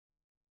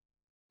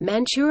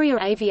Manchuria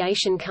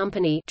Aviation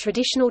Company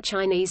traditional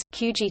Chinese,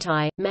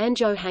 Kujitai,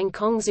 Manzhou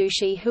Hangkong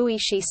Zushi Hui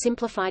Shi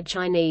simplified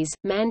Chinese,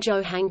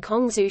 Manzhou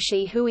Hangkong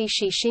Zushi Hui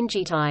Shi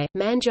Shinjitai,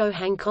 Manzhou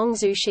Hangkong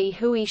Zushi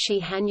Hui Shi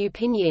Hanyu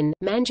Pinyin,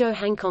 Manzhou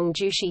Hangkong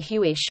Jushi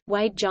Huish,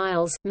 Wade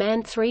Giles,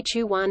 Man 3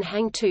 Chu 1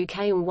 Hang 2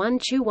 Kaung 1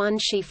 Chu 1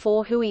 Shi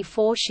 4 Hui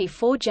 4 Shi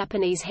 4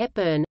 Japanese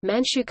Hepburn,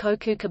 Manchu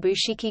Koku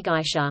Kabushiki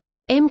Gaisha,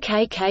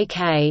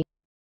 MKKK,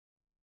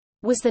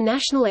 was the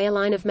national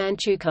airline of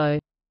Manchukuo.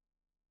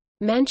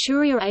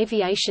 Manchuria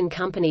Aviation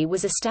Company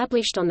was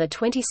established on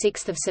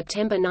 26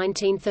 September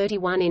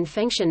 1931 in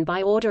Fengshan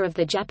by order of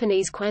the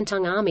Japanese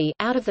Kwantung Army,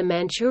 out of the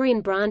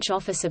Manchurian branch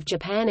office of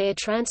Japan Air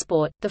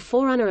Transport, the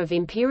forerunner of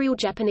Imperial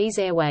Japanese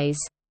Airways.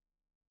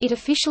 It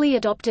officially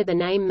adopted the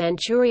name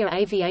Manchuria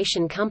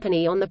Aviation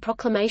Company on the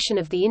proclamation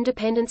of the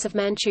independence of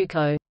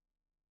Manchukuo.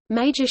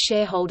 Major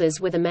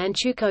shareholders were the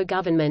Manchukuo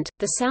government,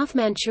 the South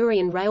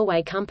Manchurian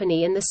Railway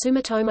Company and the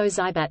Sumitomo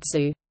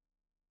Zaibatsu.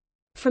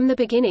 From the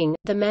beginning,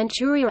 the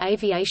Manchuria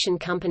Aviation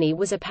Company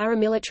was a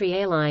paramilitary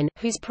airline,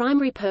 whose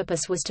primary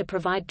purpose was to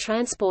provide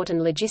transport and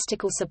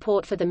logistical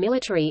support for the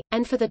military,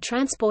 and for the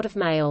transport of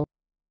mail.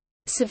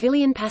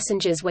 Civilian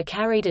passengers were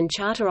carried and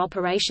charter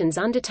operations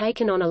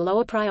undertaken on a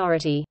lower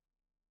priority.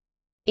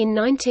 In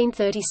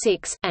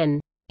 1936,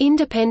 an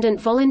independent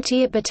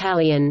volunteer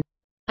battalion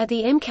of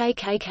the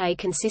MKKK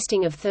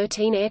consisting of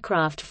 13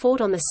 aircraft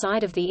fought on the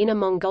side of the Inner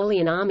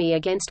Mongolian Army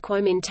against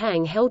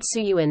Kuomintang held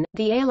Suyuan.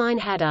 The airline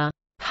had a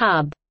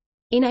hub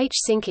in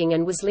H-Sinking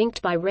and was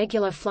linked by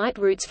regular flight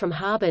routes from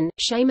Harbin,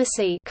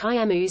 Shamusi,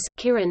 Kyamus,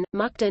 Kirin,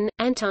 Mukden,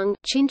 Antung,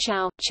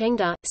 Chinchao,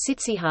 Chengda,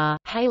 Sitsiha,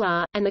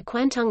 Halar, and the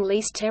Kwantung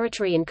Leased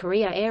Territory and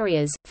Korea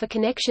areas, for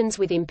connections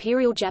with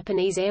Imperial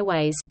Japanese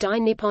Airways Dai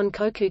Nippon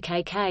Koku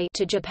KK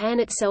to Japan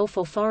itself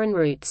or foreign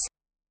routes.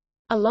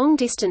 A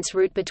long-distance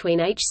route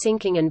between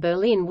H-Sinking and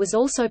Berlin was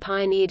also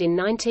pioneered in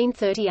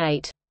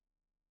 1938.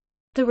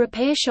 The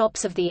repair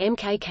shops of the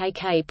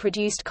MKKK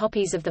produced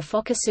copies of the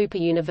Fokker Super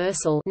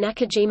Universal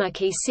Nakajima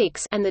Key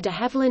 6 and the de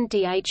Havilland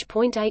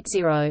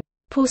DH.80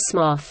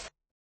 Pussmoth.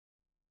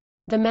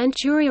 The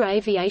Manchuria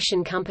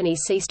Aviation Company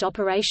ceased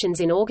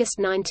operations in August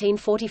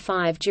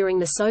 1945 during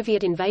the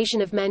Soviet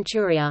invasion of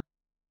Manchuria.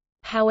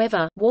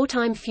 However,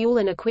 wartime fuel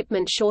and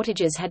equipment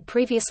shortages had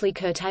previously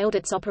curtailed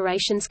its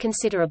operations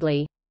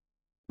considerably.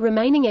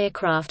 Remaining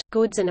aircraft,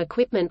 goods and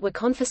equipment were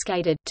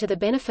confiscated, to the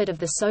benefit of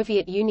the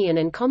Soviet Union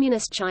and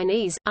Communist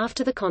Chinese,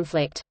 after the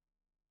conflict.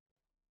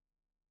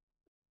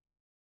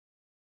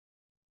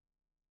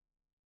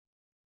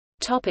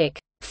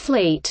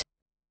 Fleet.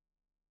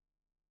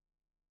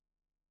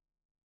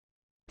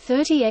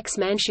 30X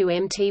Manchu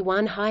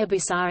MT-1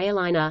 Hayabusa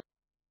airliner,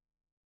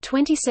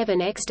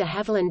 27X de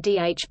Havilland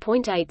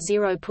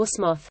DH.80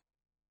 Pussmoth,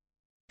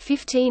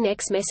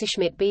 15X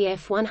Messerschmitt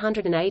Bf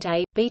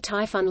 108A, B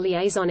Typhoon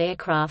liaison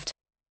aircraft,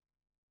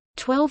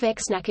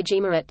 12X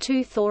Nakajima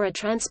At-2 Thora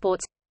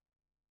transports,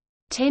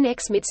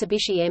 10X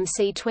Mitsubishi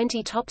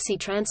MC-20 Topsy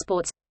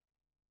transports,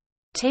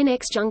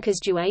 10X Junkers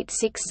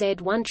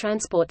Ju-86Z1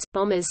 transports,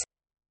 bombers,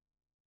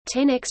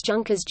 10X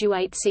Junkers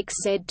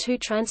Ju-86Z2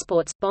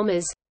 transports,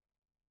 bombers,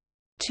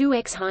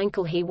 2X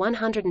Heinkel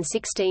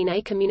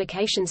He-116A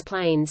communications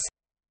planes,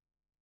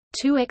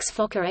 2X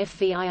Fokker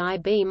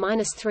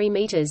FVIIB-3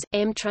 meters,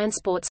 M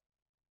transports,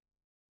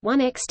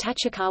 1X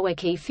Tachikawa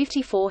Ki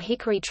 54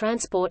 Hickory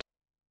transport,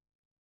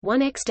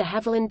 1X de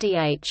Havilland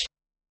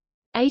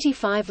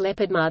DH.85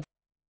 Leopard Muth,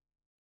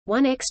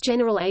 1X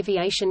General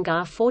Aviation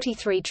GA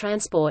 43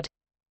 transport,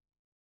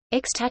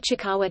 X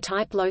Tachikawa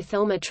Type Low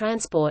Thelma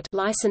transport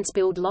license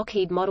build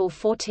Lockheed Model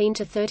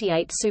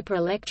 14-38 Super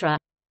Electra,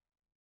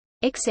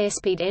 X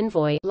Airspeed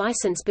Envoy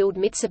license build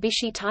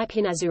Mitsubishi Type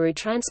Hinazuru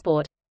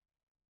transport,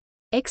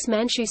 X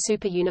Manchu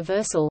Super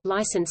Universal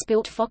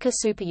license-built Fokker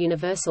Super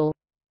Universal,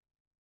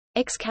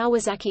 X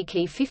Kawasaki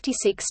Ki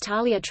 56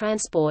 Thalia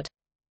transport,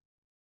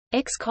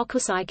 X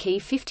Kokusai Ki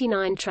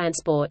 59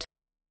 transport.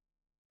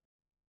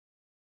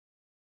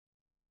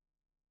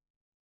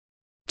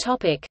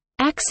 Topic: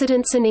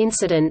 Accidents and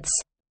incidents.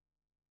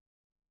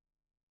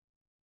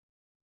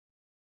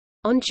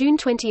 On June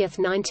 20,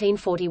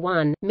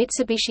 1941,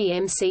 Mitsubishi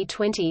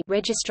MC-20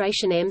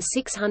 registration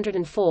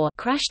M604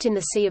 crashed in the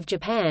Sea of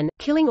Japan,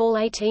 killing all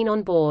 18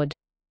 on board.